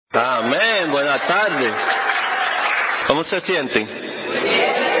Buenas tardes. ¿Cómo se sienten?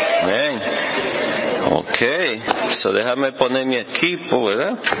 Bien. Ok, so déjame poner mi equipo,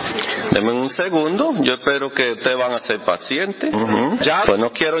 ¿verdad? Denme un segundo, yo espero que ustedes van a ser pacientes. Ya, pues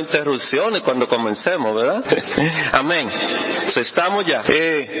no quiero interrupciones cuando comencemos, ¿verdad? Amén. So, estamos ya.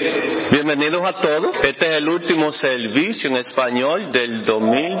 Bienvenidos a todos. Este es el último servicio en español del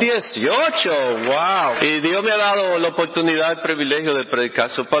 2018. ¡Wow! Y Dios me ha dado la oportunidad, el privilegio de predicar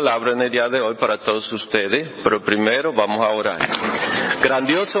su palabra en el día de hoy para todos ustedes. Pero primero vamos a orar.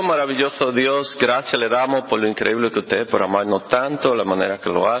 Grandioso, maravilloso Dios, gracias le damos por lo increíble que ustedes, por amarnos tanto, la manera que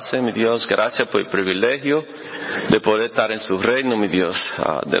lo hacen, mi Dios. Gracias por el privilegio de poder estar en su reino, mi Dios.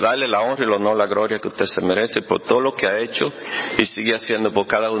 De darle la honra y el honor, la gloria que usted se merece por todo lo que ha hecho y sigue haciendo por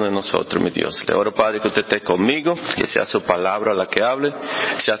cada uno de nosotros, mi Dios. Le oro, Padre, que usted esté conmigo, que sea su palabra la que hable,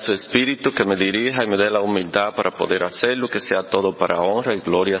 sea su espíritu que me dirija y me dé la humildad para poder hacerlo, que sea todo para honra y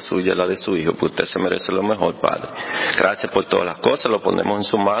gloria suya, la de su Hijo, porque usted se merece lo mejor, Padre. Gracias por todas las cosas, lo ponemos en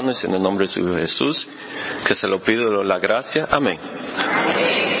su mano y en el nombre de su Hijo Jesús, que se lo pido la gracia. Amén.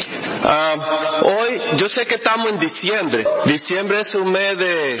 Hoy, yo sé que estamos en diciembre. Diciembre es un mes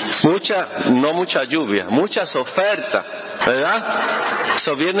de no mucha lluvia, muchas ofertas, ¿verdad?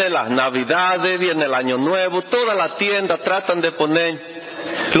 So vienen las Navidades, viene el Año Nuevo, todas las tiendas tratan de poner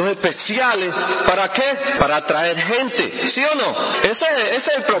los especiales. ¿Para qué? Para atraer gente, ¿sí o no? Ese es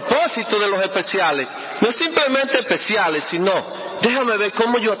el propósito de los especiales. No simplemente especiales, sino déjame ver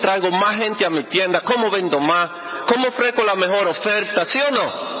cómo yo atraigo más gente a mi tienda, cómo vendo más, cómo ofrezco la mejor oferta, ¿sí o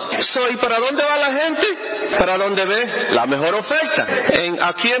no? ¿Y para dónde va la gente? Para donde ve la mejor oferta.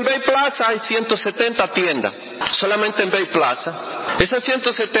 Aquí en Bay Plaza hay 170 tiendas, solamente en Bay Plaza. Esas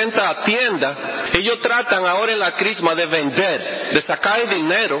 170 tiendas, ellos tratan ahora en la crisma de vender, de sacar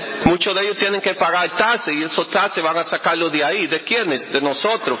dinero. Muchos de ellos tienen que pagar taxes y esos taxes van a sacarlo de ahí. ¿De quiénes? De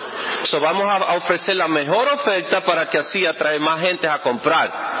nosotros. Vamos a ofrecer la mejor oferta para que así atrae más gente a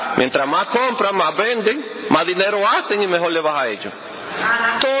comprar. Mientras más compran, más venden, más dinero hacen y mejor le va a ellos.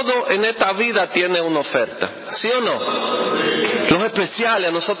 Todo en esta vida tiene una oferta, ¿sí o no? Los especiales,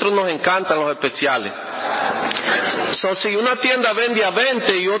 a nosotros nos encantan los especiales. Si una tienda vende a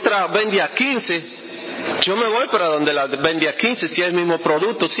 20 y otra vende a 15, yo me voy para donde la vende a 15 si es el mismo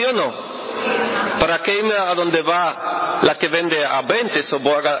producto, ¿sí o no? ¿Para qué irme a donde va la que vende a 20?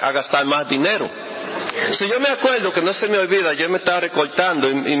 Voy a gastar más dinero. Yo me acuerdo, que no se me olvida, yo me estaba recortando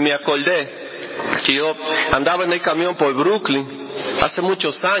y me acordé que yo andaba en el camión por Brooklyn hace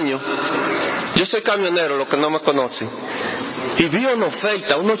muchos años. Yo soy camionero, los que no me conocen, y vi una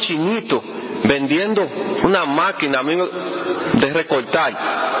oferta, unos chinitos vendiendo una máquina de recortar.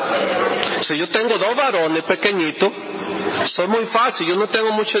 Yo tengo 2 varones pequeñitos, soy muy fácil, yo no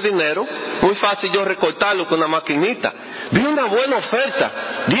tengo mucho dinero, muy fácil yo recortarlo con una maquinita. Vi una buena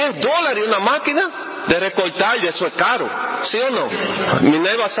oferta, $10 una máquina de recortar, y eso es caro, ¿sí o no? Mi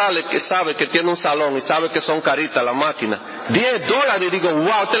neighbor sabe que tiene un salón y sabe que son caritas las máquinas. $10, y digo,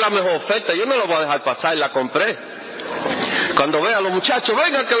 wow, esta es la mejor oferta, yo no lo voy a dejar pasar, y la compré. Cuando vea a los muchachos,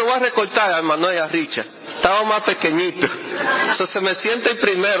 vengan que lo voy a recortar, a Manuel y a Richard, estaba más pequeñito. Se me siente el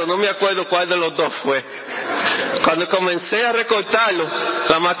primero, no me acuerdo cuál de los dos fue. Cuando comencé a recortarlo,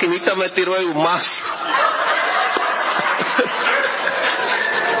 la maquinita me tiró el humazo.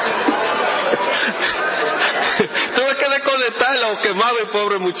 Tuve que desconectarla o quemaba el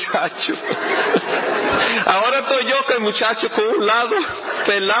pobre muchacho. Ahora estoy yo con el muchacho con un lado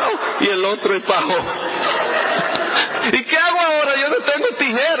pelado y el otro empajado. ¿Y qué hago ahora? Yo no tengo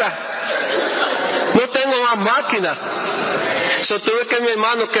tijera, no tengo más máquina. Tuve que mi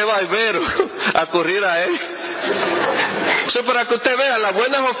hermano, que es barbero, acudir a él. Para que usted vea las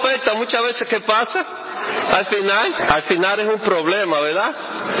buenas ofertas, muchas veces ¿qué pasa? Al final es un problema, ¿verdad?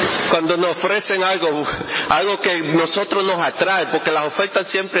 Cuando nos ofrecen algo que nosotros nos atrae, porque las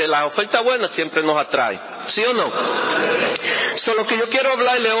ofertas buenas siempre nos atraen, ¿sí o no? Lo que yo quiero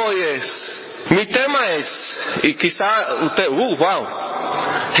hablarle hoy mi tema es, y quizá usted, wow,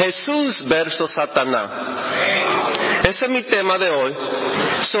 Jesús versus Satanás. Ese es mi tema de hoy.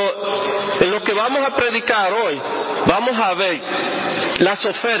 En lo que vamos a predicar hoy, vamos a ver las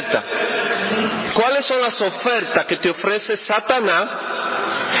ofertas. ¿Cuáles son las ofertas que te ofrece Satanás?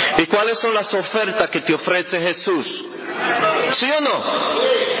 ¿Y cuáles son las ofertas que te ofrece Jesús? ¿Sí o no?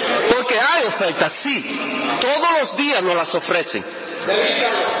 Porque hay ofertas, sí. Todos los días nos las ofrecen.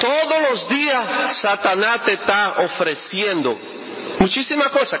 Todos los días Satanás te está ofreciendo muchísimas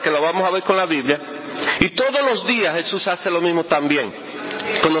cosas que lo vamos a ver con la Biblia. Y todos los días Jesús hace lo mismo también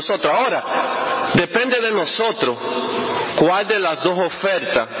con nosotros. Ahora, depende de nosotros cuál de las dos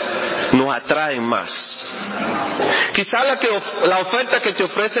ofertas nos atrae más. Quizá la oferta que te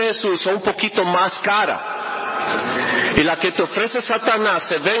ofrece Jesús son un poquito más cara. Y la que te ofrece Satanás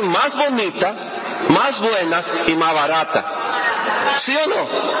se ve más bonita, más buena y más barata. ¿Sí o no?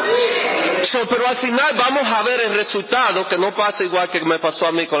 Pero al final vamos a ver el resultado, que no pasa igual que me pasó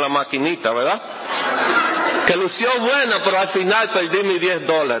a mí con la maquinita, ¿verdad? Que lució buena, pero al final perdí mis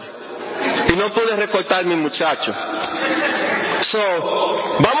 $10 y no pude recortar mi muchacho.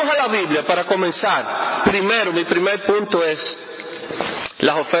 Vamos a la Biblia para comenzar. Primero, mi primer punto es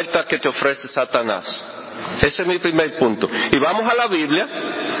las ofertas que te ofrece Satanás. Ese es mi primer punto. Y vamos a la Biblia.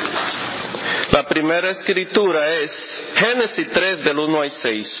 La primera escritura es Génesis 3 del 1 al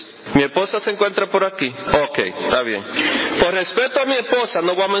 6. ¿Mi esposa se encuentra por aquí? Ok, está bien. Por respeto a mi esposa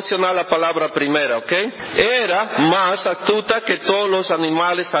no voy a mencionar la palabra primera, ok. Era más astuta que todos los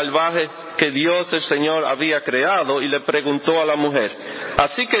animales salvajes que Dios el Señor había creado, y le preguntó a la mujer: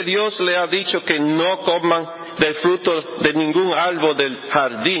 ¿así que Dios le ha dicho que no coman del fruto de ningún árbol del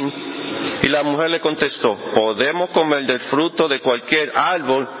jardín? Y la mujer le contestó: podemos comer del fruto de cualquier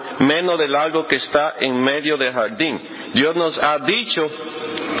árbol, menos del árbol que está en medio del jardín. Dios nos ha dicho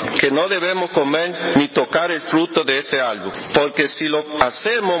que no debemos comer ni tocar el fruto de ese árbol, porque si lo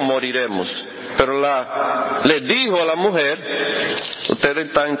hacemos moriremos. Pero le dijo a la mujer, ustedes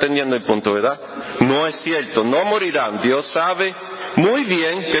están entendiendo el punto, ¿verdad? No es cierto, no morirán. Dios sabe muy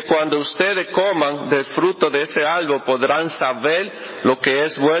bien que cuando ustedes coman del fruto de ese árbol podrán saber lo que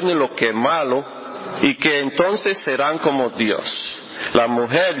es bueno y lo que es malo, y que entonces serán como Dios. La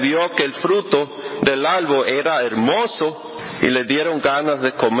mujer vio que el fruto del árbol era hermoso y le dieron ganas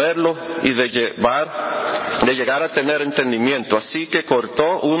de comerlo y de llegar a tener entendimiento. Así que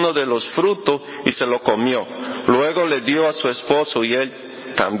cortó uno de los frutos y se lo comió. Luego le dio a su esposo y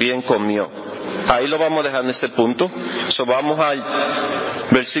él también comió. Ahí lo vamos a dejar en ese punto. Vamos al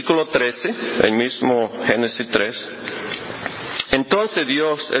versículo 13, el mismo Génesis 3. Entonces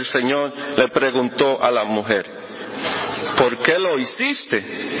Dios, el Señor, le preguntó a la mujer: ¿por qué lo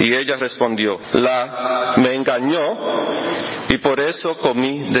hiciste? Y ella respondió: me engañó y por eso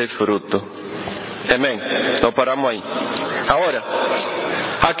comí del fruto. Amén. Lo paramos ahí. Ahora,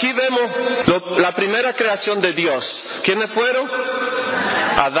 aquí vemos la primera creación de Dios. ¿Quiénes fueron?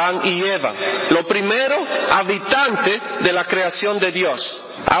 Adán y Eva. Lo primero, habitante de la creación de Dios.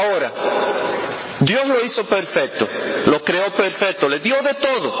 Ahora, Dios lo hizo perfecto, lo creó perfecto, le dio de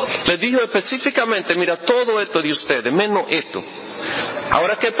todo. Le dijo específicamente: mira, todo esto de ustedes, menos esto.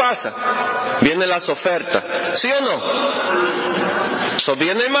 Ahora, ¿qué pasa? Vienen las ofertas, ¿sí o no?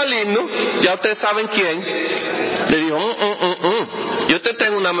 Viene el maligno, ya ustedes saben quién. Le dijo: yo te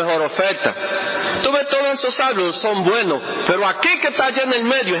tengo una mejor oferta. Tú ves, todos esos árboles son buenos, pero aquí que está allá en el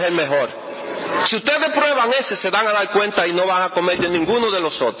medio es el mejor. Si ustedes prueban ese, se van a dar cuenta y no van a comer de ninguno de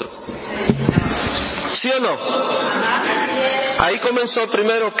los otros. ¿Sí o no? Ahí comenzó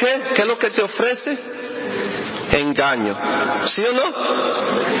primero, ¿qué? ¿Qué es lo que te ofrece? Engaño. ¿Sí o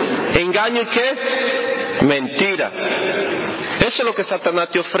no? ¿Engaño y qué? Mentira. Eso es lo que Satanás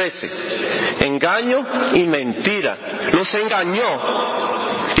te ofrece. Engaño y mentira. Los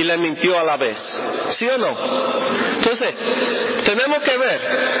engañó y le mintió a la vez. ¿Sí o no? Entonces, tenemos que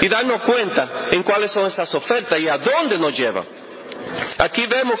ver y darnos cuenta en cuáles son esas ofertas y a dónde nos llevan. Aquí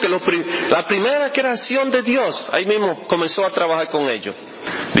vemos que la primera creación de Dios, ahí mismo comenzó a trabajar con ellos.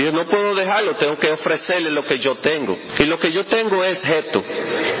 Dijo: no puedo dejarlo, tengo que ofrecerle lo que yo tengo. Y lo que yo tengo es esto.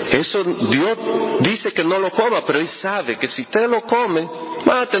 Eso Dios dice que no lo coma, pero Él sabe que si ustedes lo comen,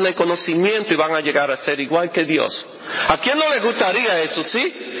 van a tener conocimiento y van a llegar a ser igual que Dios. ¿A quién no le gustaría eso,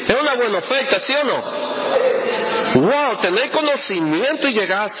 sí? Es una buena oferta, ¿sí o no? Wow, tener conocimiento y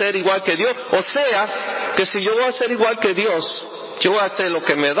llegar a ser igual que Dios. O sea, que si yo voy a ser igual que Dios, yo voy a hacer lo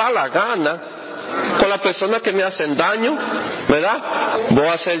que me da la gana con las personas que me hacen daño, ¿verdad? Voy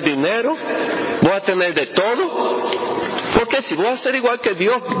a hacer dinero, voy a tener de todo. Porque si voy a ser igual que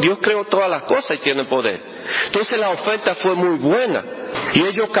Dios, Dios creó todas las cosas y tiene poder. Entonces la oferta fue muy buena. Y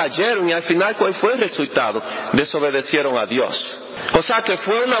ellos cayeron, y al final, ¿cuál fue el resultado? Desobedecieron a Dios. O sea que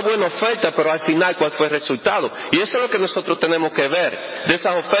fue una buena oferta, pero al final, ¿cuál fue el resultado? Y eso es lo que nosotros tenemos que ver. De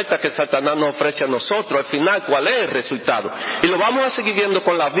esas ofertas que Satanás nos ofrece a nosotros, al final, ¿cuál es el resultado? Y lo vamos a seguir viendo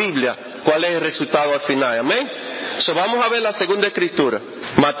con la Biblia, ¿cuál es el resultado al final? Amén. Vamos a ver la segunda escritura.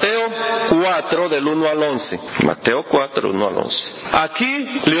 Mateo 4, del 1 al 11. Mateo 4, 1 al 11.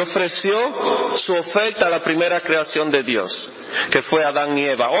 Aquí le ofreció su oferta a la primera creación de Dios, que fue Adán y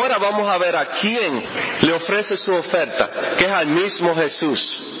Eva. Ahora vamos a ver a quién le ofrece su oferta, que es al mismo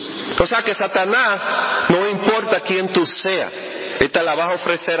Jesús. O sea que Satanás, no importa quién tú seas, Él te la va a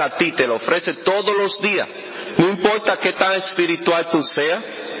ofrecer a ti, te la ofrece todos los días. No importa qué tan espiritual tú seas,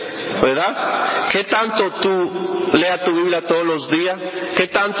 ¿verdad? ¿Qué tanto tú leas tu Biblia todos los días? ¿Qué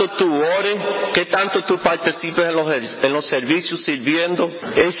tanto tú ores? ¿Qué tanto tú participes en los servicios sirviendo?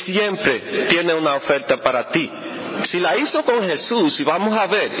 Él siempre tiene una oferta para ti. Si la hizo con Jesús, y vamos a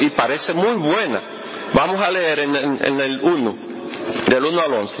ver, y parece muy buena, vamos a leer en el 1, del 1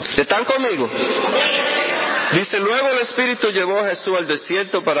 al 11. ¿Están conmigo? Dice, luego el Espíritu llevó a Jesús al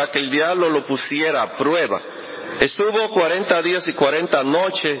desierto para que el diablo lo pusiera a prueba. Estuvo 40 días y 40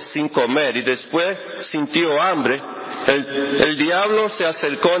 noches sin comer y después sintió hambre. El diablo se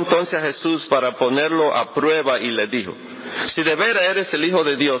acercó entonces a Jesús para ponerlo a prueba y le dijo, si de veras eres el Hijo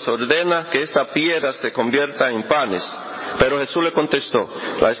de Dios, ordena que esta piedra se convierta en panes. Pero Jesús le contestó,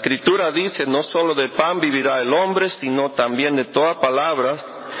 la Escritura dice, no solo de pan vivirá el hombre, sino también de toda palabra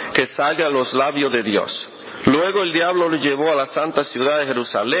que salga a los labios de Dios. Luego el diablo lo llevó a la santa ciudad de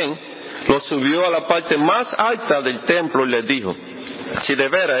Jerusalén, lo subió a la parte más alta del templo y le dijo, si de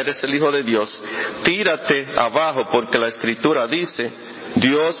veras eres el Hijo de Dios, tírate abajo, porque la Escritura dice,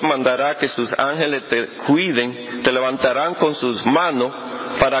 Dios mandará que sus ángeles te cuiden, te levantarán con sus manos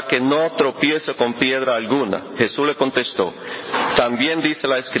para que no tropiece con piedra alguna. Jesús le contestó, también dice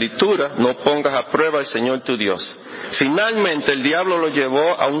la Escritura, no pongas a prueba al Señor tu Dios. Finalmente el diablo lo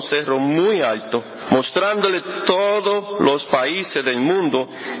llevó a un cerro muy alto, mostrándole todos los países del mundo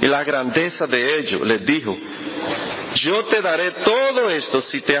y la grandeza de ellos. Les dijo, yo te daré todo esto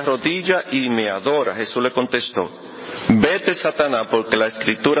si te arrodillas y me adoras. Jesús le contestó, vete, Satanás, porque la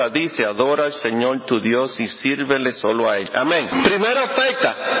Escritura dice, adora al Señor tu Dios y sírvele solo a Él. Amén. Primera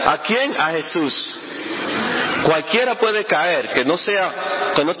oferta, ¿a quién? A Jesús. Cualquiera puede caer, que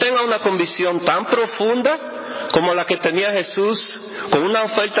no tenga una convicción tan profunda como la que tenía Jesús, con una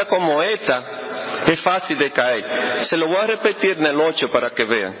oferta como esta. Es fácil de caer. Se lo voy a repetir en el 8 para que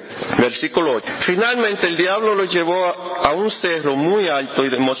vean. Versículo 8. Finalmente el diablo lo llevó a un cerro muy alto y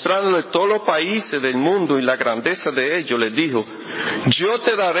demostrándole todos los países del mundo y la grandeza de ellos, le dijo, yo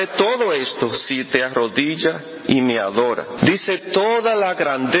te daré todo esto si te arrodillas y me adoras. Dice, toda la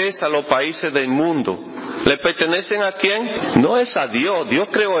grandeza, los países del mundo, ¿le pertenecen a quién? No es a Dios. Dios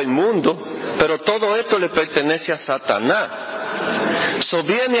creó el mundo, pero todo esto le pertenece a Satanás.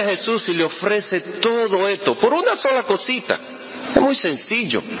 Viene a Jesús y le ofrece todo esto por una sola cosita. Es muy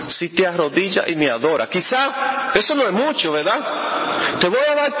sencillo. Si te arrodillas y me adoras. Quizá eso no es mucho, ¿verdad? Te voy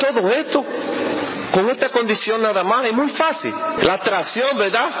a dar todo esto con esta condición nada más. Es muy fácil. La atracción,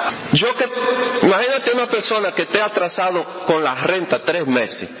 ¿verdad? Imagínate una persona que esté atrasado con la renta 3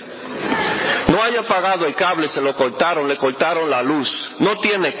 meses. No haya pagado el cable, se lo cortaron, le cortaron la luz. No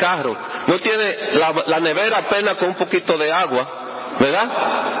tiene carro. No tiene la nevera apenas con un poquito de agua. ¿Verdad?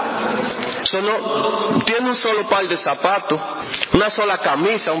 Tiene un solo par de zapatos, una sola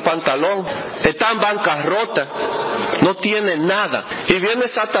camisa, un pantalón, está en bancarrota, no tiene nada. Y viene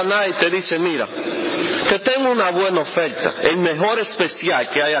Satanás y te dice, mira, que tengo una buena oferta, el mejor especial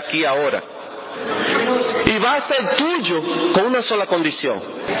que hay aquí ahora. Y va a ser tuyo con una sola condición.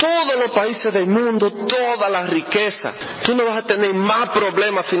 Todos los países del mundo, toda la riqueza. Tú no vas a tener más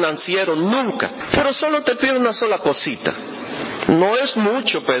problemas financieros nunca. Pero solo te pido una sola cosita. No es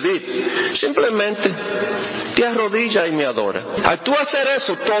mucho pedir, simplemente te arrodillas y me adoras. Al tú hacer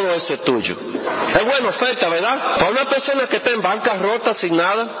eso, todo eso es tuyo. Es buena oferta, ¿verdad? Para una persona que está en bancarrota sin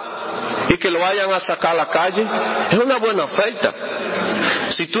nada y que lo vayan a sacar a la calle, es una buena oferta.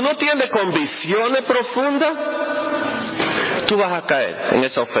 Si tú no tienes convicciones profundas, tú vas a caer en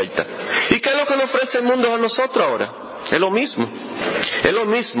esa oferta. ¿Y qué es lo que nos ofrece el mundo a nosotros ahora? Es lo mismo. Es lo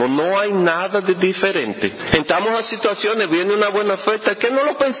mismo, no hay nada de diferente. Estamos a situaciones, viene una buena oferta, que no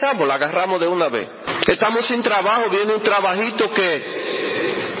lo pensamos, la agarramos de una vez. Estamos sin trabajo, viene un trabajito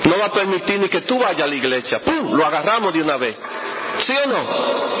que no va a permitir ni que tú vayas a la iglesia. ¡Pum! Lo agarramos de una vez. ¿Sí o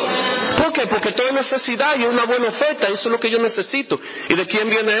no? ¿Por qué? Porque todo es necesidad y es una buena oferta, eso es lo que yo necesito. ¿Y de quién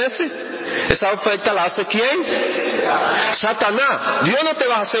viene ese? Esa oferta la hace ¿quién? Satanás. Dios no te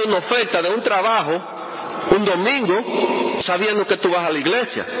va a hacer una oferta de un trabajo un domingo sabiendo que tú vas a la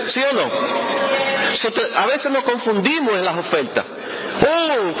iglesia, ¿sí o no? A veces nos confundimos en las ofertas.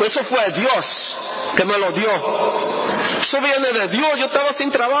 Eso fue Dios que me lo dio. Eso viene de Dios. Yo estaba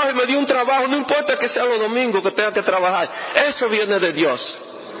sin trabajo y me dio un trabajo, no importa que sea los domingos que tenga que trabajar. Eso viene de Dios.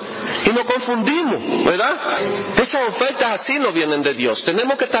 Y nos confundimos, ¿verdad? Esas ofertas así no vienen de Dios.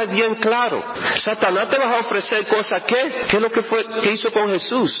 Tenemos que estar bien claros. Satanás te va a ofrecer cosas ¿qué es lo que hizo con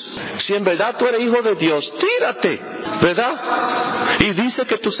Jesús? Si en verdad tú eres hijo de Dios, tírate, ¿verdad? Y dice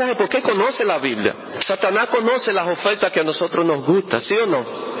que tú sabes por qué conoce la Biblia. Satanás conoce las ofertas que a nosotros nos gustan, ¿sí o no?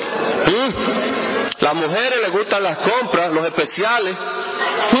 Las mujeres les gustan las compras, los especiales.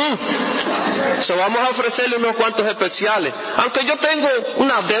 So vamos a ofrecerle unos cuantos especiales. Aunque yo tengo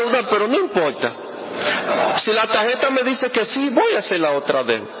una deuda, pero no importa. Si la tarjeta me dice que sí, voy a hacer la otra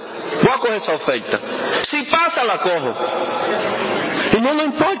deuda. Voy a coger esa oferta. Si pasa, la cojo. Y no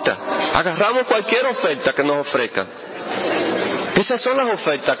importa. Agarramos cualquier oferta que nos ofrezcan. Esas son las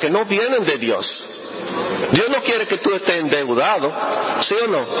ofertas que no vienen de Dios. Dios no quiere que tú estés endeudado, ¿sí o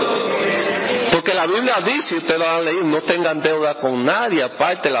no? Porque la Biblia dice, ustedes lo han leído, no tengan deuda con nadie,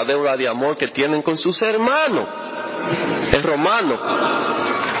 aparte de la deuda de amor que tienen con sus hermanos. Es Romano.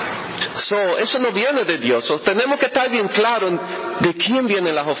 Eso no viene de Dios. Tenemos que estar bien claros de quién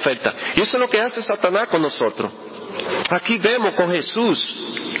vienen las ofertas. Y eso es lo que hace Satanás con nosotros. Aquí vemos con Jesús,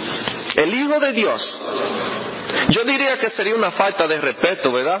 el Hijo de Dios. Yo diría que sería una falta de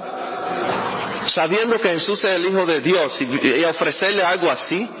respeto, ¿verdad? Sabiendo que Jesús es el Hijo de Dios y ofrecerle algo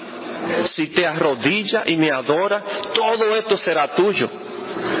así. Si te arrodillas y me adoras, todo esto será tuyo.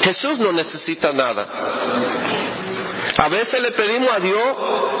 Jesús no necesita nada. A veces le pedimos a Dios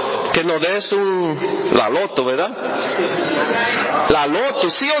que nos des la loto, ¿verdad? La loto,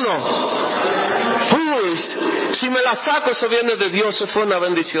 ¿sí o no? Si me la saco, eso viene de Dios, eso fue una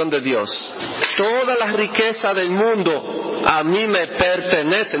bendición de Dios. Toda la riqueza del mundo a mí me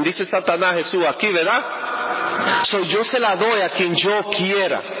pertenecen, dice Satanás Jesús aquí, ¿verdad? Yo se la doy a quien yo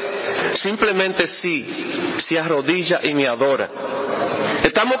quiera. Simplemente si arrodilla y me adora.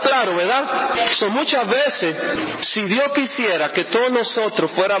 ¿Estamos claros, verdad? Muchas veces, si Dios quisiera que todos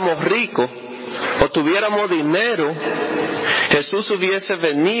nosotros fuéramos ricos o tuviéramos dinero, Jesús hubiese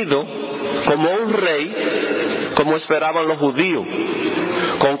venido como un rey, como esperaban los judíos,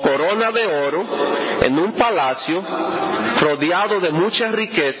 con corona de oro, en un palacio, rodeado de mucha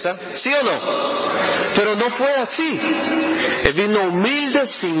riqueza, ¿sí o no? Pero no fue así. Él vino humilde,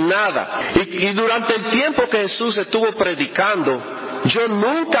 sin nada. Y durante el tiempo que Jesús estuvo predicando, yo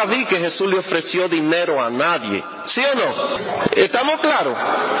nunca vi que Jesús le ofreció dinero a nadie. ¿Sí o no? ¿Estamos claros?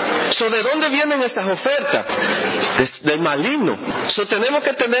 ¿De dónde vienen esas ofertas? Del maligno. Tenemos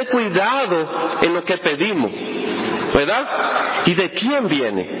que tener cuidado en lo que pedimos, ¿verdad? ¿Y de quién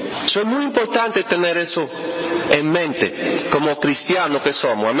viene? Es muy importante tener eso en mente, como cristianos que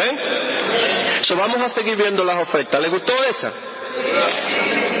somos. ¿Amén? Vamos a seguir viendo las ofertas. ¿Le gustó esa?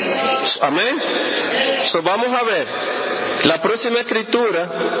 ¿Amén? Vamos a ver. La próxima escritura,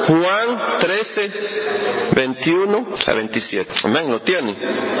 Juan 13, 21 a 27. Amén, ¿lo tienen?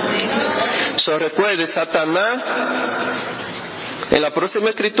 Recuerde, Satanás, en la próxima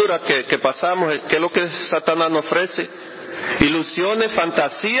escritura que pasamos, ¿qué es lo que Satanás nos ofrece? Ilusiones,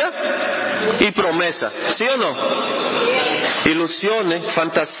 fantasía y promesa. ¿Sí o no? Ilusiones,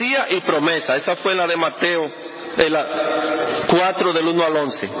 fantasía y promesa. Esa fue la de Mateo 4 del 1 al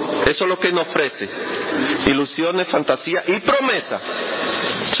 11. Eso es lo que nos ofrece. Ilusiones, fantasía y promesa.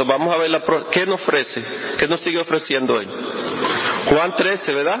 Vamos a ver qué nos ofrece, qué nos sigue ofreciendo él. Juan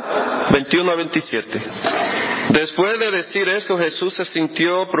 13, ¿verdad? 21 a 27. Después de decir esto, Jesús se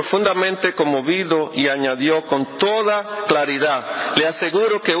sintió profundamente conmovido y añadió con toda claridad: le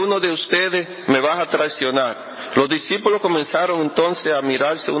aseguro que uno de ustedes me va a traicionar. Los discípulos comenzaron entonces a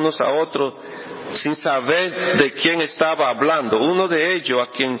mirarse unos a otros sin saber de quién estaba hablando. Uno de ellos,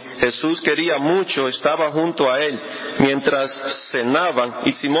 a quien Jesús quería mucho, estaba junto a él mientras cenaban,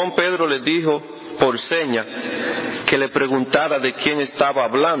 y Simón Pedro le dijo por seña que le preguntara de quién estaba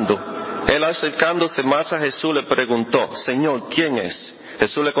hablando. Él, acercándose más a Jesús, le preguntó: Señor, ¿quién es?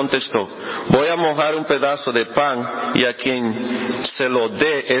 Jesús le contestó: voy a mojar un pedazo de pan y a quien se lo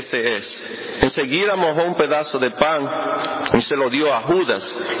dé, ese es. Enseguida mojó un pedazo de pan y se lo dio a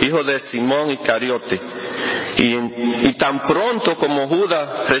Judas, hijo de Simón Iscariote. Y tan pronto como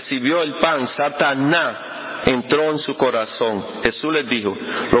Judas recibió el pan, Satanás entró en su corazón. Jesús le dijo: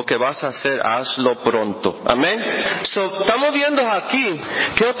 lo que vas a hacer, hazlo pronto. Amén. Estamos viendo aquí,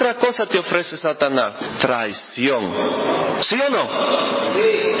 ¿qué otra cosa te ofrece Satanás? Traición. ¿Sí o no?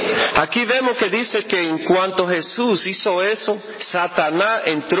 Aquí vemos que dice que en cuanto Jesús hizo eso, Satanás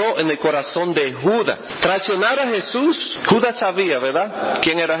entró en el corazón de Judas. Traicionar a Jesús, Judas sabía, ¿verdad?,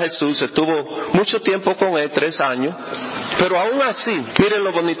 quién era Jesús. Estuvo mucho tiempo con él, 3 años. Pero aún así, miren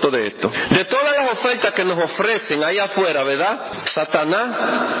lo bonito de esto. De todas las ofertas que nos ofrecen ahí afuera, ¿verdad?,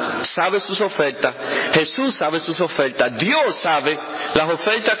 Satanás sabe sus ofertas, Jesús sabe sus ofertas, Dios sabe las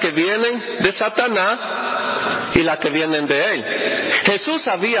ofertas que vienen de Satanás y las que vienen de él. Jesús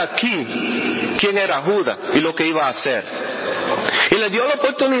sabía aquí quién era Judas y lo que iba a hacer, y le dio la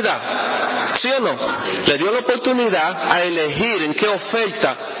oportunidad, ¿sí o no? Le dio la oportunidad a elegir en qué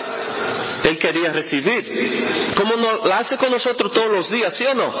oferta él quería recibir, como la hace con nosotros todos los días, ¿sí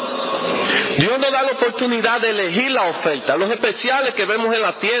o no? Dios nos da la oportunidad de elegir la oferta. Los especiales que vemos en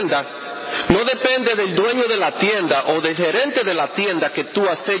la tienda No depende del dueño de la tienda o del gerente de la tienda que tú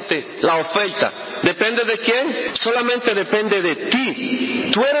aceptes la oferta. ¿Depende de quién? Solamente depende de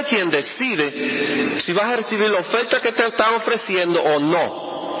ti. Tú eres quien decide si vas a recibir la oferta que te están ofreciendo o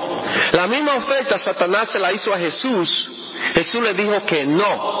no. La misma oferta Satanás se la hizo a Jesús. Jesús le dijo que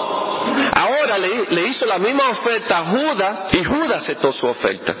no. Ahora le hizo la misma oferta a Judas y Judas aceptó su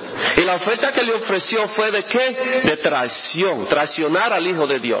oferta. Y la oferta que le ofreció fue ¿de qué? De traición, traicionar al Hijo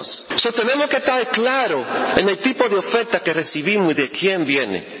de Dios. Tenemos que estar claros en el tipo de oferta que recibimos y de quién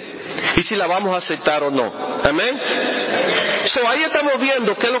viene. Y si la vamos a aceptar o no. Amén. Ahí estamos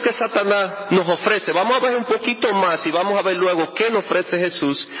viendo qué es lo que Satanás nos ofrece. Vamos a ver un poquito más y vamos a ver luego qué nos ofrece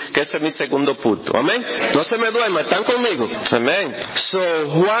Jesús, que ese es mi segundo punto. Amén. No se me duerman, ¿están conmigo? Amén.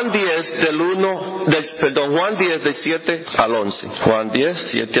 Juan 10 Juan 10 del 7 al 11. Juan 10,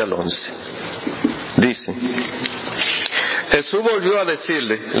 7 al 11. Dice: Jesús volvió a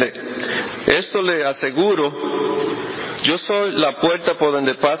decirle, esto le aseguro, yo soy la puerta por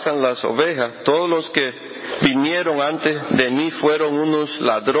donde pasan las ovejas. Todos los que vinieron antes de mí fueron unos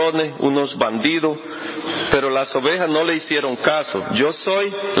ladrones, unos bandidos, pero las ovejas no le hicieron caso. Yo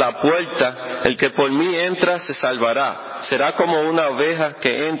soy la puerta, el que por mí entra se salvará. Será como una oveja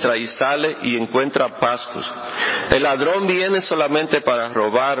que entra y sale y encuentra pastos. El ladrón viene solamente para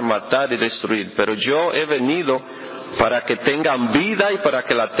robar, matar y destruir, pero yo he venido para que tengan vida y para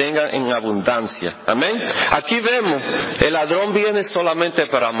que la tengan en abundancia. Amén. Aquí vemos, el ladrón viene solamente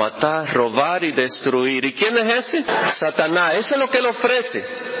para matar, robar y destruir. ¿Y quién es ese? Satanás. Eso es lo que él ofrece.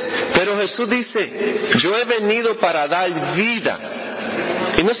 Pero Jesús dice, yo he venido para dar vida.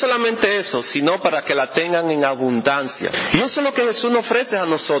 Y no solamente eso, sino para que la tengan en abundancia. Y eso es lo que Jesús nos ofrece a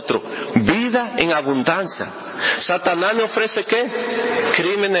nosotros, vida en abundancia. Satanás nos ofrece ¿qué?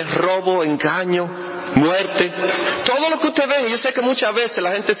 Crímenes, robo, engaño, muerte, todo lo que usted ve. Yo sé que muchas veces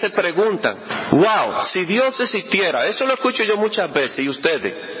la gente se pregunta, wow, si Dios existiera, eso lo escucho yo muchas veces, y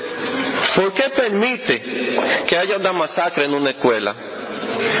ustedes, ¿por qué permite que haya una masacre en una escuela?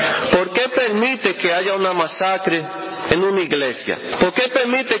 ¿Por qué permite que haya una masacre en una iglesia? ¿Por qué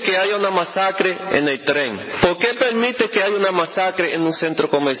permite que haya una masacre en el tren? ¿Por qué permite que haya una masacre en un centro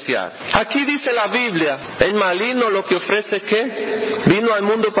comercial? Aquí dice la Biblia, el maligno lo que ofrece ¿qué? Vino al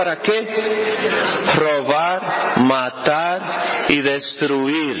mundo ¿para qué? Robar, matar y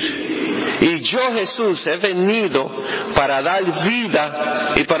destruir. Y yo, Jesús, he venido para dar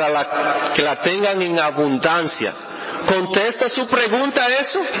vida y para que la tengan en abundancia. ¿Contesta su pregunta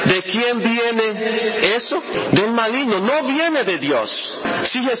eso? ¿De quién viene eso? Del maligno, no viene de Dios.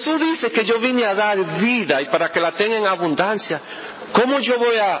 Si Jesús dice que yo vine a dar vida y para que la tenga en abundancia, ¿cómo yo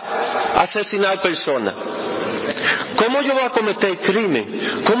voy a asesinar personas? ¿Cómo yo voy a cometer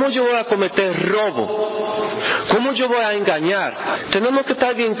crimen? ¿Cómo yo voy a cometer robo? ¿Cómo yo voy a engañar? Tenemos que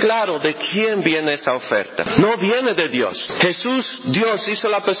estar bien claros de quién viene esa oferta. No viene de Dios. Jesús, Dios hizo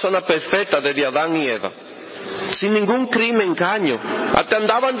la persona perfecta desde Adán y Eva, sin ningún crimen, engaño. Hasta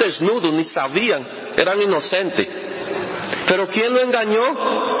andaban desnudos, ni sabían, eran inocentes. Pero ¿quién lo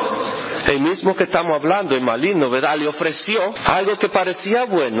engañó? El mismo que estamos hablando, el maligno, ¿verdad? Le ofreció algo que parecía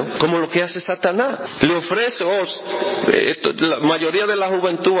bueno, como lo que hace Satanás. Le ofrece, la mayoría de la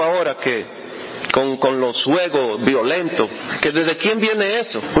juventud ahora que con los juegos violentos, que ¿desde quién viene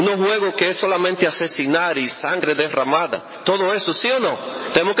eso? Unos juegos que es solamente asesinar y sangre derramada, todo eso, ¿sí o no?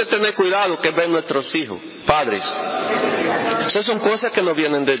 Tenemos que tener cuidado que ven nuestros hijos, padres. Esas son cosas que no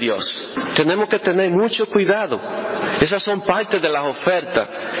vienen de Dios. Tenemos que tener mucho cuidado. Esas son partes de las ofertas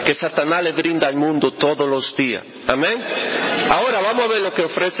que Satanás le brinda al mundo todos los días. Amén. Ahora vamos a ver lo que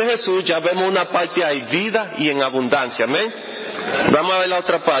ofrece Jesús. Ya vemos una parte ahí, vida y en abundancia. Amén. Vamos a ver la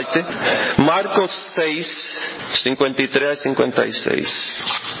otra parte. Marcos 6, 53 al 56.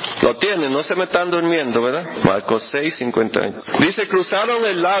 Lo tienen, no se me están durmiendo, ¿verdad? Marcos 6, 53. Dice, cruzaron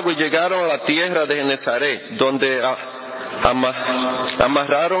el lago y llegaron a la tierra de Genesaret, donde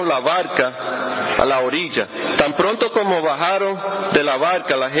amarraron la barca a la orilla. Tan pronto como bajaron de la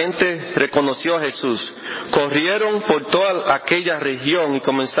barca, la gente reconoció a Jesús. Corrieron por toda aquella región y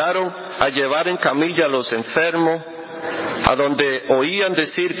comenzaron a llevar en camilla a los enfermos, a donde oían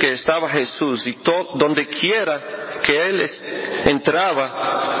decir que estaba Jesús, y donde quiera que él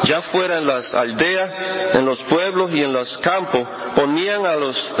entraba, ya fuera en las aldeas, en los pueblos y en los campos, ponían a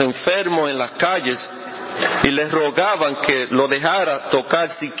los enfermos en las calles y les rogaban que lo dejara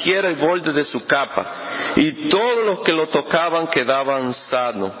tocar siquiera el borde de su capa, y todos los que lo tocaban quedaban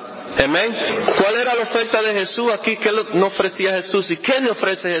sanos. Amén. ¿Cuál era la oferta de Jesús aquí? ¿Qué nos ofrecía Jesús? ¿Y qué le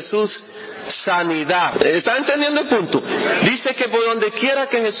ofrece Jesús? Sanidad. ¿Está entendiendo el punto? Dice que por donde quiera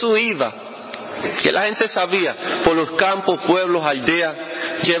que Jesús iba, Que la gente sabía, por los campos, pueblos, aldeas,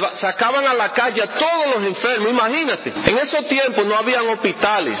 sacaban a la calle a todos los enfermos. Imagínate, en esos tiempos no habían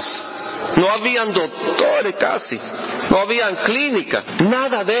hospitales, no habían doctores casi, no habían clínicas,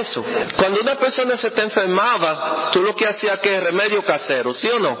 nada de eso. Cuando una persona se te enfermaba, tú lo que hacías que remedio casero, ¿sí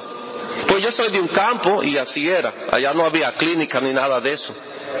o no? Pues yo soy de un campo y así era, allá no había clínica ni nada de eso.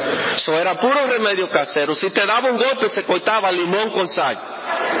 Eso era puro remedio casero. Si te daba un golpe se cortaba limón con sal,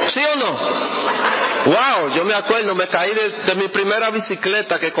 ¿sí o no? Wow, yo me acuerdo, me caí de mi primera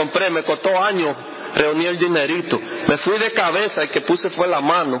bicicleta que compré, me costó años, reuní el dinerito, me fui de cabeza y que puse fue la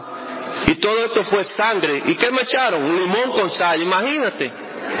mano, y todo esto fue sangre. ¿Y qué me echaron? Un limón con sal, imagínate.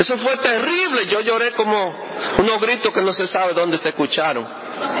 Eso fue terrible, yo lloré como unos gritos que no se sabe dónde se escucharon.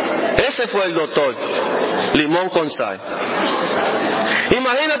 Ese fue el doctor, limón con sal.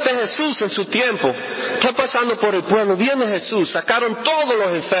 Imagínate Jesús en su tiempo, está pasando por el pueblo, viene Jesús, sacaron todos los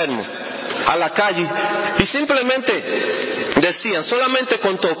enfermos a la calle y simplemente decían, solamente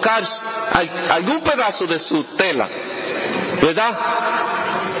con tocar algún pedazo de su tela, ¿verdad?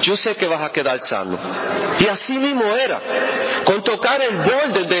 Yo sé que vas a quedar sano. Y así mismo era, con tocar el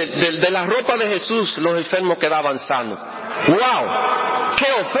borde de la ropa de Jesús, los enfermos quedaban sanos. ¡Wow!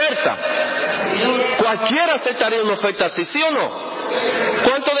 ¡Qué oferta! Cualquiera aceptaría una oferta así, ¿sí o no?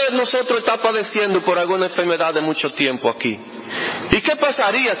 ¿Cuántos de nosotros está padeciendo por alguna enfermedad de mucho tiempo aquí? ¿Y qué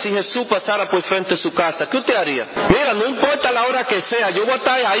pasaría si Jesús pasara por frente de su casa? ¿Qué usted haría? Mira, no importa la hora que sea, yo voy a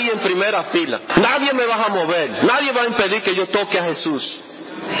estar ahí en primera fila. Nadie me va a mover, nadie va a impedir que yo toque a Jesús.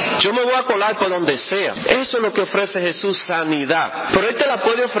 Yo me voy a colar por donde sea. Eso es lo que ofrece Jesús, sanidad. Pero Él te la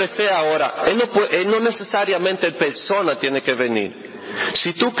puede ofrecer ahora. Él no necesariamente en persona tiene que venir.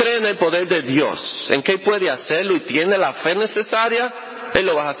 Si tú crees en el poder de Dios, en que Él puede hacerlo y tiene la fe necesaria, Él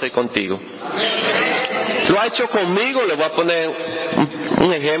lo va a hacer contigo. Lo ha hecho conmigo, le voy a poner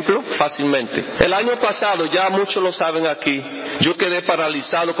un ejemplo fácilmente. El año pasado, ya muchos lo saben aquí, yo quedé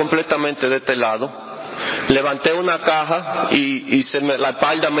paralizado completamente de este lado. Levanté una caja y la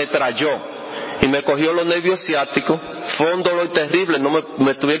espalda me trayó y me cogió los nervios ciáticos. Fue un dolor terrible,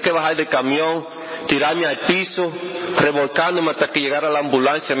 me tuve que bajar del camión, tirarme al piso, revolcándome hasta que llegara la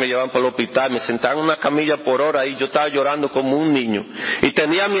ambulancia, me llevaban para el hospital, me sentaban en una camilla por hora y yo estaba llorando como un niño. Y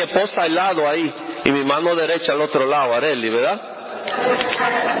tenía a mi esposa al lado ahí y mi mano derecha al otro lado, Arely, ¿verdad?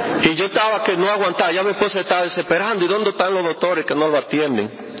 Y yo estaba que no aguantaba, ya mi esposa estaba desesperando, ¿y dónde están los doctores que no lo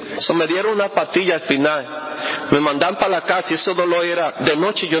atienden? So, me dieron una pastilla al final, me mandaron para la casa y ese dolor era, de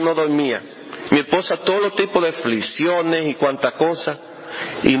noche yo no dormía. Mi esposa todos los tipos de aflicciones y cuantas cosas,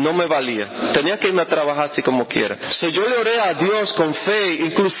 y no me valía. Tenía que irme a trabajar así como quiera. So, yo le oré a Dios con fe,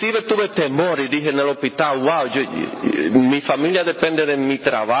 inclusive tuve temor y dije en el hospital, wow, mi familia depende de mi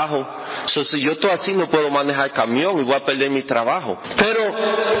trabajo. So, si yo estoy así no puedo manejar camión y voy a perder mi trabajo. Pero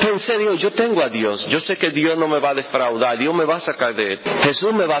pensé, Dios, yo tengo a Dios, yo sé que Dios no me va a defraudar, Dios me va a sacar de esto,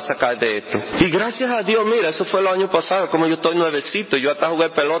 Jesús me va a sacar de esto. Y gracias a Dios, mira, eso fue el año pasado, como yo estoy nuevecito, yo hasta jugué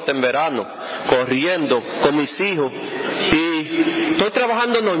pelota en verano, corriendo con mis hijos, y estoy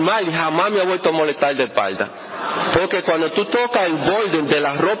trabajando normal y jamás me ha vuelto a molestar de espalda. Porque cuando tú tocas el borde de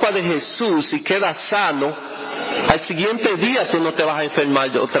la ropa de Jesús y quedas sano, al siguiente día tú no te vas a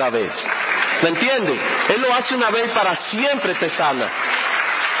enfermar otra vez. ¿Me entiendes? Él lo hace una vez para siempre te sana.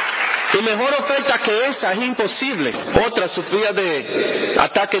 Y mejor oferta que esa es imposible. Otra sufría de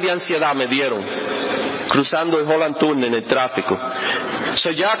ataque de ansiedad me dieron, cruzando el Holland Tunnel en el tráfico.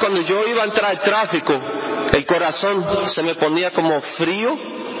 So ya cuando yo iba a entrar al tráfico, el corazón se me ponía como frío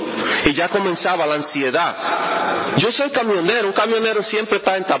y ya comenzaba la ansiedad. Yo soy camionero, un camionero siempre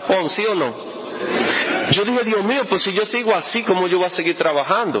está en tapón, ¿sí o no? Yo dije, Dios mío, pues si yo sigo así, ¿cómo yo voy a seguir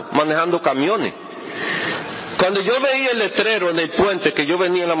trabajando, manejando camiones? Cuando yo veía el letrero en el puente que yo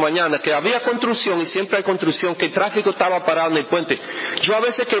venía en la mañana, que había construcción y siempre hay construcción, que el tráfico estaba parado en el puente, yo a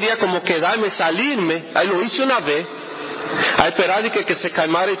veces quería como quedarme, salirme, ahí lo hice una vez, a esperar de que se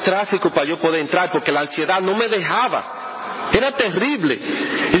calmara el tráfico para yo poder entrar, porque la ansiedad no me dejaba, era terrible.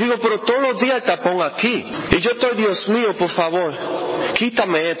 Y digo, pero todos los días el tapón aquí, y yo estoy, Dios mío, por favor,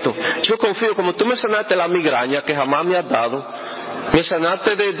 quítame esto. Yo confío, como tú me sanaste la migraña, que jamás me has dado, me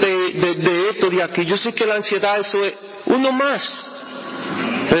sanaste de esto, de aquí, yo sé que la ansiedad eso es uno más,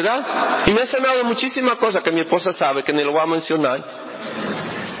 ¿verdad? Y me ha sanado muchísimas cosas que mi esposa sabe, que ni lo voy a mencionar.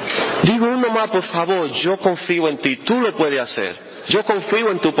 Digo, uno más, por favor, yo confío en ti, tú lo puedes hacer, yo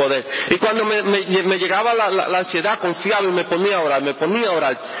confío en tu poder. Y cuando me llegaba la ansiedad, confiaba y me ponía a orar,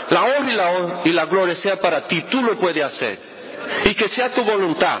 la honra y la gloria sea para ti, tú lo puedes hacer. Y que sea tu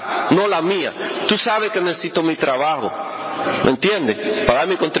voluntad, no la mía. Tú sabes que necesito mi trabajo. ¿Me entiende? Pagar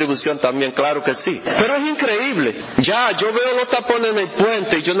mi contribución también, claro que sí. Pero es increíble. Ya, yo veo los tapones en el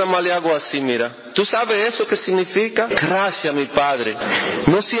puente y yo nada más le hago así, mira. ¿Tú sabes eso qué significa? Gracias, mi Padre.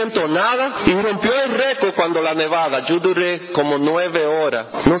 No siento nada. Y rompió el récord cuando la nevada. Yo duré como 9 horas,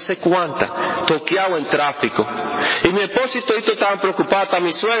 no sé cuántas, toqueado en tráfico. Y mi esposo y todo estaban preocupados. Hasta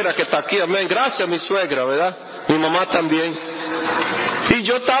mi suegra que está aquí, amén. Gracias, mi suegra, ¿verdad? Mi mamá también. Y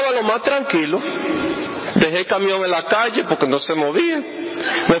yo estaba lo más tranquilo. Dejé el camión en la calle porque no se movía.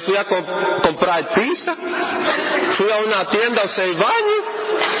 Me fui a comprar pizza. Fui a una tienda a hacer baño.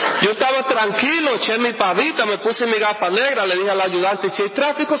 Yo estaba tranquilo, eché mi pavita, me puse mi gafa negra, le dije al ayudante, si el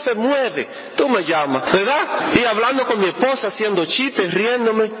tráfico se mueve, tú me llamas, ¿verdad? Y hablando con mi esposa, haciendo chistes,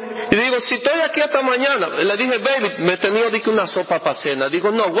 riéndome. Y digo, si estoy aquí hasta mañana, le dije, baby, me tenía una sopa para cena. Digo,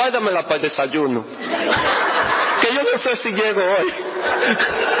 no, guárdamela para el desayuno. Que yo no sé si llego hoy.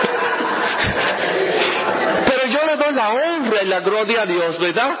 Pero yo le doy la honra y la gloria a Dios,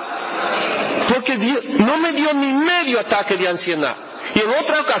 ¿verdad? Porque Dios no me dio ni medio ataque de ansiedad. Y en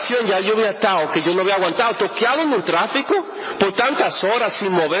otra ocasión ya yo había estado, que yo no había aguantado, toqueado en un tráfico por tantas horas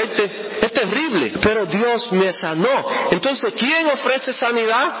sin moverte. Es terrible. Pero Dios me sanó. Entonces, ¿quién ofrece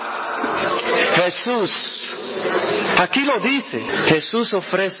sanidad? Jesús. Aquí lo dice. Jesús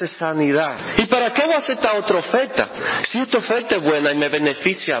ofrece sanidad. ¿Y para qué voy a aceptar otra oferta? Si esta oferta es buena y me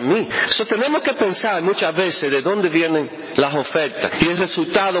beneficia a mí. Eso tenemos que pensar muchas veces de dónde vienen las ofertas y el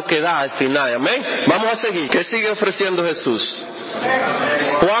resultado que da al final. Amén. Vamos a seguir. ¿Qué sigue ofreciendo Jesús?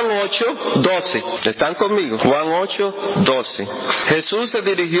 Juan 8:12. ¿Están conmigo? Juan 8:12. Jesús se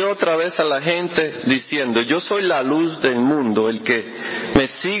dirigió otra vez a la gente diciendo, yo soy la luz del mundo, el que me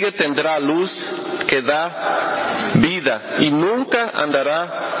sigue tendrá luz que da vida y nunca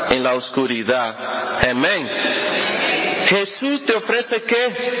andará en la oscuridad. Amén. Jesús te ofrece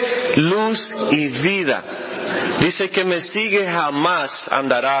 ¿qué? Luz y vida. Dice que me sigue jamás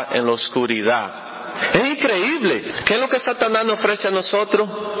andará en la oscuridad. Es increíble. ¿Qué es lo que Satanás nos ofrece a nosotros?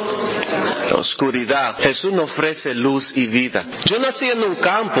 Oscuridad. Jesús nos ofrece luz y vida. Yo nací en un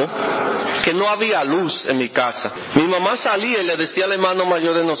campo que no había luz en mi casa. Mi mamá salía y le decía al hermano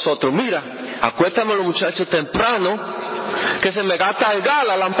mayor de nosotros, mira, acuéstame los muchachos temprano, que se me gasta el gas,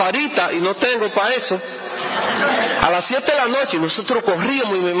 la lamparita, y no tengo para eso. A las 7 de la noche nosotros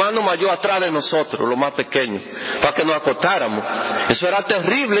corríamos y mi hermano mayor atrás de nosotros, los más pequeños, para que nos acostáramos. Eso era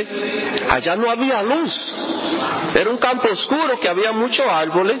terrible. Allá no había luz. Era un campo oscuro que había muchos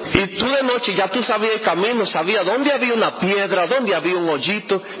árboles y tú de noche ya tú sabías el camino, sabías dónde había una piedra, dónde había un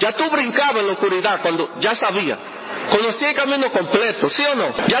hoyito. Ya tú brincabas en la oscuridad cuando ya sabías. Conocía el camino completo, ¿sí o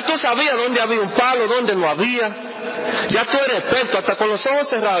no? Ya tú sabías dónde había un palo, dónde no había. Ya tú eres experto, hasta con los ojos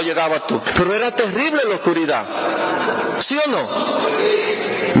cerrados llegabas tú. Pero era terrible la oscuridad. ¿Sí o no?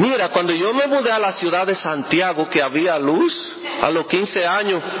 Mira, cuando yo me mudé a la ciudad de Santiago, que había luz, a los 15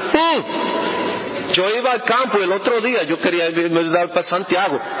 años, yo iba al campo y el otro día yo quería irme para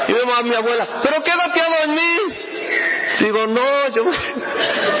Santiago. Y me llamaba a mi abuela, pero quédate a dormir. Digo, no,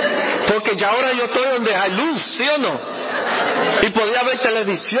 porque ya ahora yo estoy donde hay luz, ¿sí o no? Y podía ver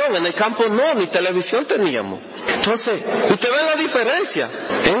televisión, en el campo no, ni televisión teníamos. Entonces, usted ve la diferencia,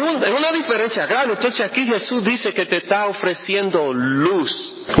 es una diferencia grande. Entonces aquí Jesús dice que te está ofreciendo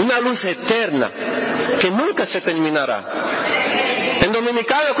luz, una luz eterna, que nunca se terminará. En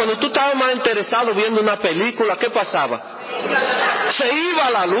Dominicana, cuando tú estabas más interesado viendo una película, ¿qué pasaba? Se iba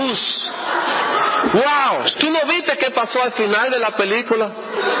la luz. ¡Wow! ¿Tú no viste qué pasó al final de la película?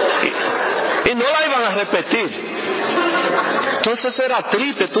 Y no la iban a repetir. Entonces era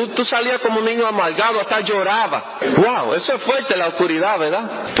triste, tú salías como un niño amargado, hasta lloraba. ¡Wow! Eso es fuerte, la oscuridad,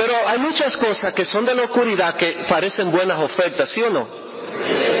 ¿verdad? Pero hay muchas cosas que son de la oscuridad que parecen buenas ofertas, ¿sí o no?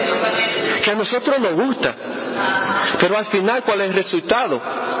 Que a nosotros nos gusta. Pero al final, ¿cuál es el resultado?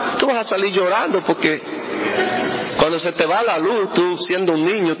 Tú vas a salir llorando porque cuando se te va la luz, tú siendo un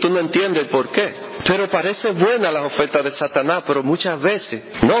niño, tú no entiendes por qué. Pero parece buena la oferta de Satanás, pero muchas veces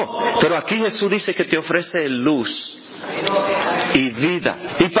no. Pero aquí Jesús dice que te ofrece luz y vida.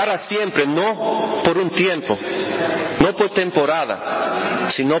 Y para siempre, no por un tiempo, no por temporada,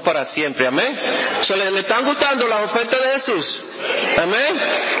 sino para siempre. Amén. ¿Le están gustando las ofertas de Jesús? Amén.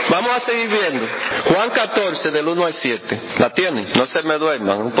 Vamos a seguir viendo. Juan 14, del 1 al 7. ¿La tienen? No se me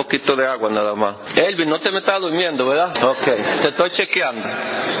duerman. Un poquito de agua nada más. Elvin, no te me estás durmiendo, ¿verdad? Ok, te estoy chequeando.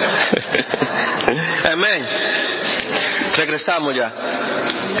 Amén. Regresamos ya.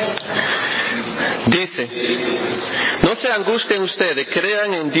 Dice, no se angustien ustedes,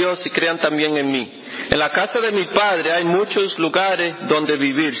 crean en Dios y crean también en mí. En la casa de mi Padre hay muchos lugares donde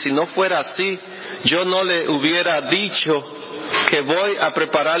vivir. Si no fuera así, yo no le hubiera dicho que voy a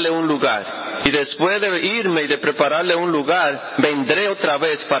prepararle un lugar. y después de irme y de prepararle un lugar, vendré otra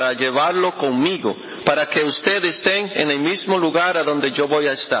vez para llevarlo conmigo, para que ustedes estén en el mismo lugar a donde yo voy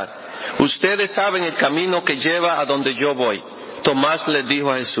a estar. Ustedes saben el camino que lleva a donde yo voy. Tomás le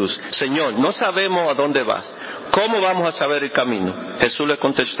dijo a Jesús: Señor, no sabemos a dónde vas. ¿Cómo vamos a saber el camino? Jesús le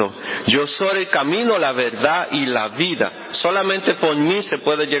contestó: Yo soy el camino, la verdad y la vida. Solamente por mí se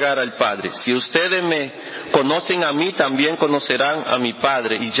puede llegar al Padre. Si ustedes me conocen a mí, también conocerán a mi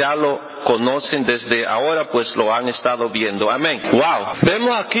Padre. Y ya lo conocen desde ahora, pues lo han estado viendo. Amén. Wow.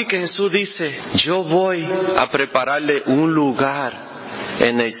 Vemos aquí que Jesús dice: yo voy a prepararle un lugar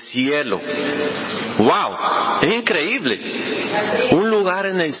en el cielo. Wow, es increíble. Un lugar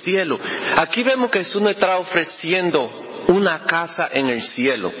en el cielo. Aquí vemos que Jesús nos está ofreciendo una casa en el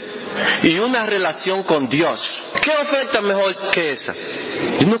cielo y una relación con Dios. ¿Qué oferta mejor que esa?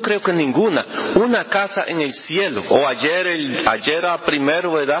 Yo no creo que ninguna. Una casa en el cielo. O ayer a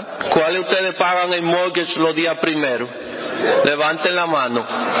primero, ¿verdad? ¿Cuáles ustedes pagan el mortgage los días primero? Levanten la mano,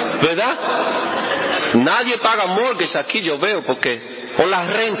 ¿verdad? Nadie paga mortgage aquí, yo veo, porque o la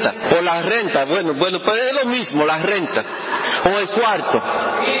renta, bueno, pues es lo mismo, la renta, o el cuarto,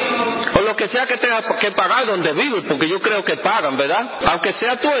 o lo que sea que tenga que pagar donde vive, porque yo creo que pagan, ¿verdad? Aunque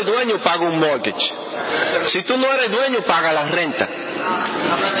sea tú el dueño, paga un mortgage. Si tú no eres dueño, paga la renta.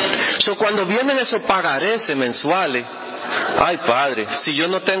 So, cuando vienen esos pagarés mensuales, ay Padre, si yo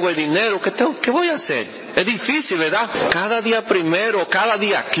no tengo el dinero, ¿qué voy a hacer? Es difícil, ¿verdad? Cada día primero, cada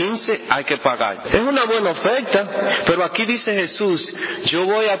día 15 hay que pagar. Es una buena oferta, pero aquí dice Jesús: yo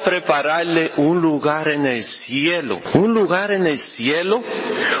voy a prepararle un lugar en el cielo. Un lugar en el cielo,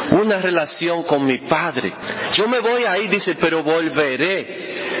 una relación con mi Padre. Yo me voy a ir, dice, pero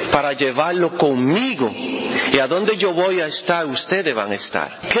volveré para llevarlo conmigo. Y a donde yo voy a estar, ustedes van a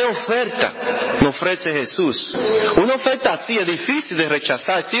estar. ¿Qué oferta nos ofrece Jesús? Una oferta así es difícil de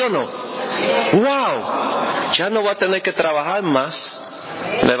rechazar, ¿sí o no? ¡Wow! Ya no voy a tener que trabajar más.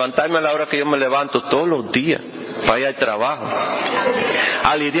 Levantarme a la hora que yo me levanto todos los días para ir al trabajo.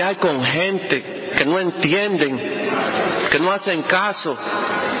 A lidiar con gente que no entienden, que no hacen caso.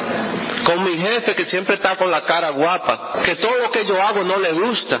 Con mi jefe que siempre está con la cara guapa, que todo lo que yo hago no le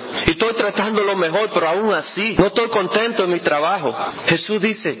gusta y estoy tratando lo mejor, pero aún así no estoy contento en mi trabajo. Jesús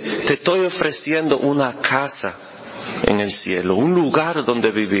dice: te estoy ofreciendo una casa en el cielo, un lugar donde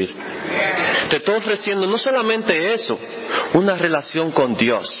vivir. Te estoy ofreciendo no solamente eso, una relación con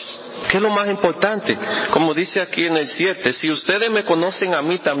Dios. ¿Qué es lo más importante? Como dice aquí en el 7, si ustedes me conocen a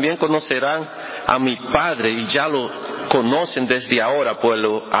mí, también conocerán a mi Padre, y ya lo conocen desde ahora, pues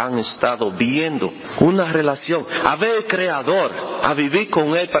lo han estado viendo. Una relación, a ver el Creador, a vivir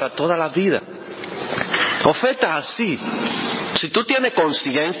con Él para toda la vida. Ofertas así, si tú tienes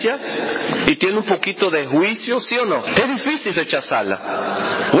conciencia y tienes un poquito de juicio, ¿sí o no? Es difícil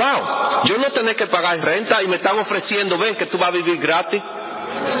rechazarla. Wow, yo no tener que pagar renta y me están ofreciendo, ven que tú vas a vivir gratis.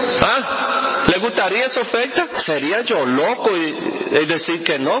 ¿Ah? ¿Le gustaría esa oferta? Sería yo loco y decir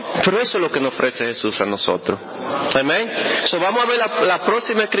que no. Pero eso es lo que nos ofrece Jesús a nosotros. Amén. So, vamos a ver la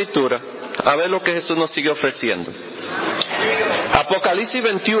próxima escritura, a ver lo que Jesús nos sigue ofreciendo. Apocalipsis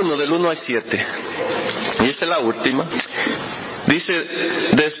 21 del 1 al 7. Y esa es la última. Dice: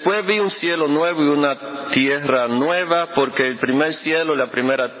 después vi un cielo nuevo y una tierra nueva, porque el primer cielo y la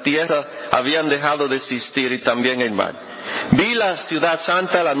primera tierra habían dejado de existir, y también el mar. Vi la ciudad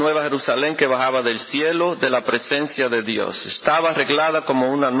santa, la nueva Jerusalén, que bajaba del cielo, de la presencia de Dios. Estaba arreglada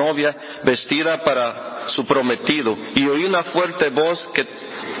como una novia vestida para su prometido. Y oí una fuerte voz que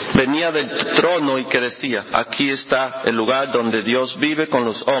venía del trono y que decía: aquí está el lugar donde Dios vive con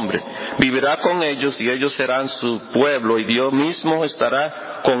los hombres. Vivirá con ellos y ellos serán su pueblo, y Dios mismo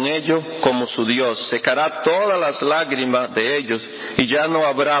estará con ellos como su Dios. Secará todas las lágrimas de ellos, y ya no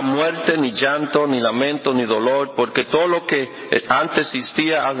habrá muerte, ni llanto, ni lamento, ni dolor, porque todo lo que antes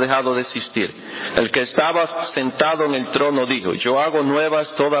existía ha dejado de existir. El que estaba sentado en el trono dijo: yo hago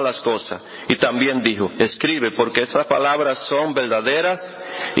nuevas todas las cosas. Y también dijo: escribe, porque esas palabras son verdaderas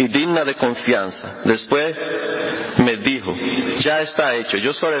y dignas de confianza. Después me dijo: ya está hecho.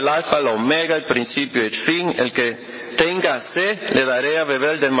 Yo soy el alfa, el omega, el principio y el fin. El que tenga sed, le daré a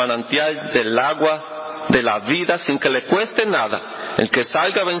beber del manantial del agua de la vida sin que le cueste nada. El que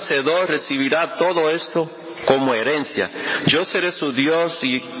salga vencedor recibirá todo esto como herencia. Yo seré su Dios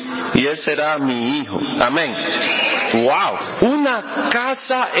y él será mi hijo. Amén. Wow. Una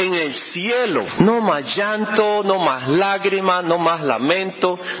casa en el cielo. No más llanto, no más lágrimas, no más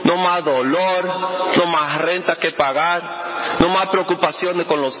lamento, no más dolor, no más renta que pagar, no más preocupaciones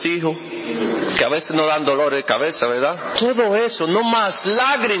con los hijos, que a veces nos dan dolor de cabeza, ¿verdad? Todo eso, no más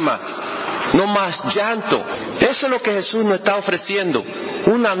lágrimas. no más llanto. Eso es lo que Jesús nos está ofreciendo,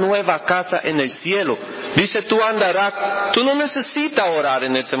 una nueva casa en el cielo. Dice, tú andarás, tú no necesitas orar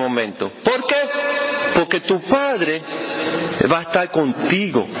en ese momento. ¿Por qué? Porque tu Padre va a estar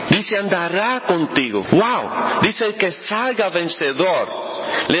contigo. Dice, andará contigo. ¡Wow! Dice, el que salga vencedor,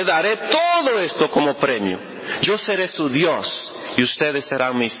 le daré todo esto como premio. Yo seré su Dios y ustedes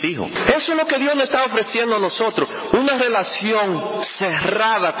serán mis hijos. Eso es lo que Dios nos está ofreciendo a nosotros. Una relación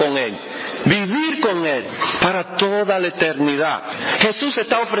cerrada con Él. Vivir con Él para toda la eternidad. Jesús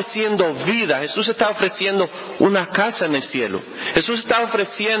está ofreciendo vida. Jesús está ofreciendo una casa en el cielo. Jesús está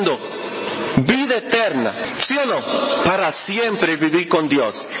ofreciendo vida eterna, ¿sí o no? Para siempre vivir con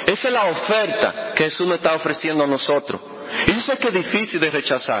Dios. Esa es la oferta que Jesús nos está ofreciendo a nosotros. Y yo sé que es difícil de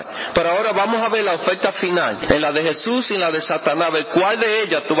rechazar, pero ahora vamos a ver la oferta final, en la de Jesús y en la de Satanás, ver cuál de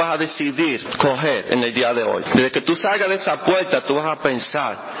ellas tú vas a decidir coger en el día de hoy. Desde que tú salgas de esa puerta, tú vas a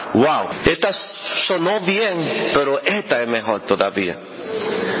pensar, wow, esta sonó bien, pero esta es mejor todavía.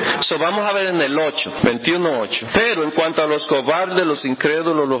 Vamos a ver en el 21:8. Pero en cuanto a los cobardes, los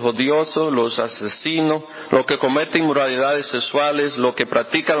incrédulos, los odiosos, los asesinos, los que cometen inmoralidades sexuales, los que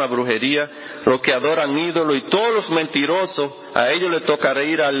practican la brujería, los que adoran ídolos y todos los mentirosos, a ellos les tocará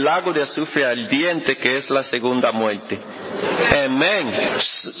ir al lago de azufre ardiente, que es la segunda muerte. Amén.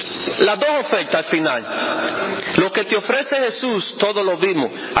 Las dos ofertas al final. Lo que te ofrece Jesús, todo lo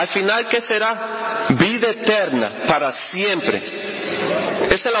vimos. Al final, ¿qué será? Vida eterna para siempre.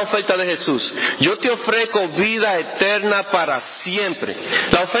 Esa es la oferta de Jesús. Yo te ofrezco vida eterna para siempre.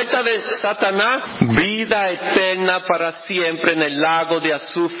 La oferta de Satanás, vida eterna para siempre en el lago de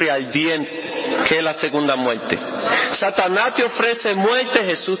azufre ardiente, que es la segunda muerte. Satanás te ofrece muerte,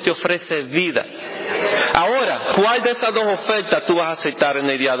 Jesús te ofrece vida. Ahora, ¿cuál de esas dos ofertas tú vas a aceptar en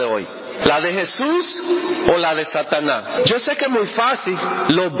el día de hoy? ¿La de Jesús o la de Satanás? Yo sé que es muy fácil,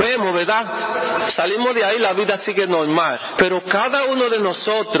 lo vemos, ¿verdad? Salimos de ahí, la vida sigue normal. Pero cada uno de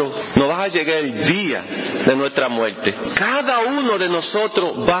nosotros nos va a llegar el día de nuestra muerte. Cada uno de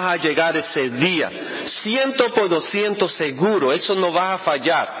nosotros va a llegar ese día. 100% seguro, eso no va a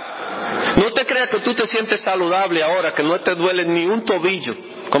fallar. No te creas que tú te sientes saludable ahora, que no te duele ni un tobillo,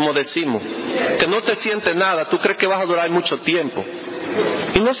 como decimos. Que no te sientes nada, tú crees que vas a durar mucho tiempo.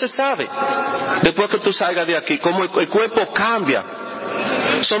 Y no se sabe, después que tú salgas de aquí, cómo el cuerpo cambia.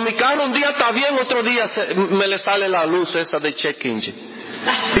 Mi carro un día está bien, otro día me le sale la luz esa de check engine.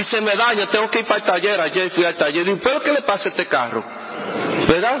 Y se me daña, tengo que ir para el taller. Ayer fui al taller y digo, ¿pero qué le pasa a este carro?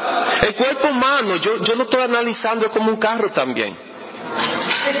 ¿Verdad? El cuerpo humano, yo lo estoy analizando como un carro también.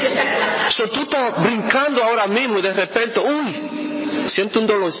 Tú estás brincando ahora mismo y de repente, siento un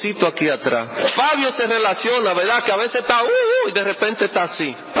dolorcito aquí atrás. Fabio se relaciona, ¿verdad? Que a veces está, y de repente está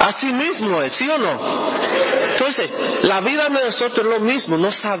así. Así mismo es, ¿sí o no? Entonces, la vida de nosotros es lo mismo,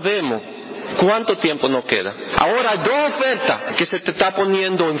 no sabemos cuánto tiempo nos queda. Ahora hay dos ofertas que se te está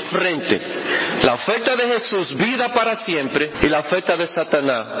poniendo enfrente. La oferta de Jesús, vida para siempre, y la oferta de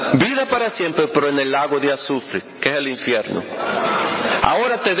Satanás, vida para siempre, pero en el lago de azufre, que es el infierno.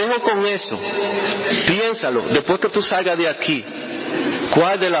 Ahora te dejo con eso. Piénsalo, después que tú salgas de aquí,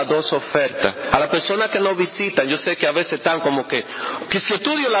 ¿cuál de las dos ofertas? A las personas que nos visitan, yo sé que a veces están como que si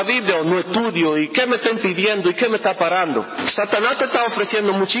estudio la Biblia o no estudio, y qué me está impidiendo y qué me está parando. Satanás te está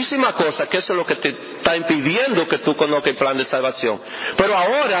ofreciendo muchísimas cosas, que eso es lo que te está impidiendo que tú conozcas el plan de salvación. Pero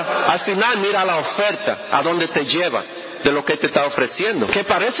ahora, al final, mira la oferta, a dónde te lleva de lo que te está ofreciendo, que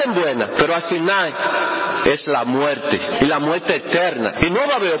parecen buenas, pero al final es la muerte, y la muerte eterna. Y no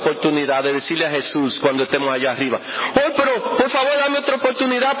va a haber oportunidad de decirle a Jesús cuando estemos allá arriba, pero por favor dame otra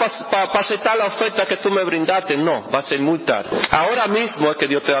oportunidad para aceptar la oferta que tú me brindaste. No, va a ser muy tarde. Ahora mismo es que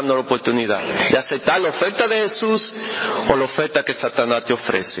Dios te da la oportunidad de aceptar la oferta de Jesús o la oferta que Satanás te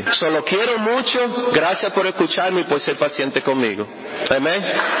ofrece. Solo quiero mucho, gracias por escucharme y por ser paciente conmigo. Amén.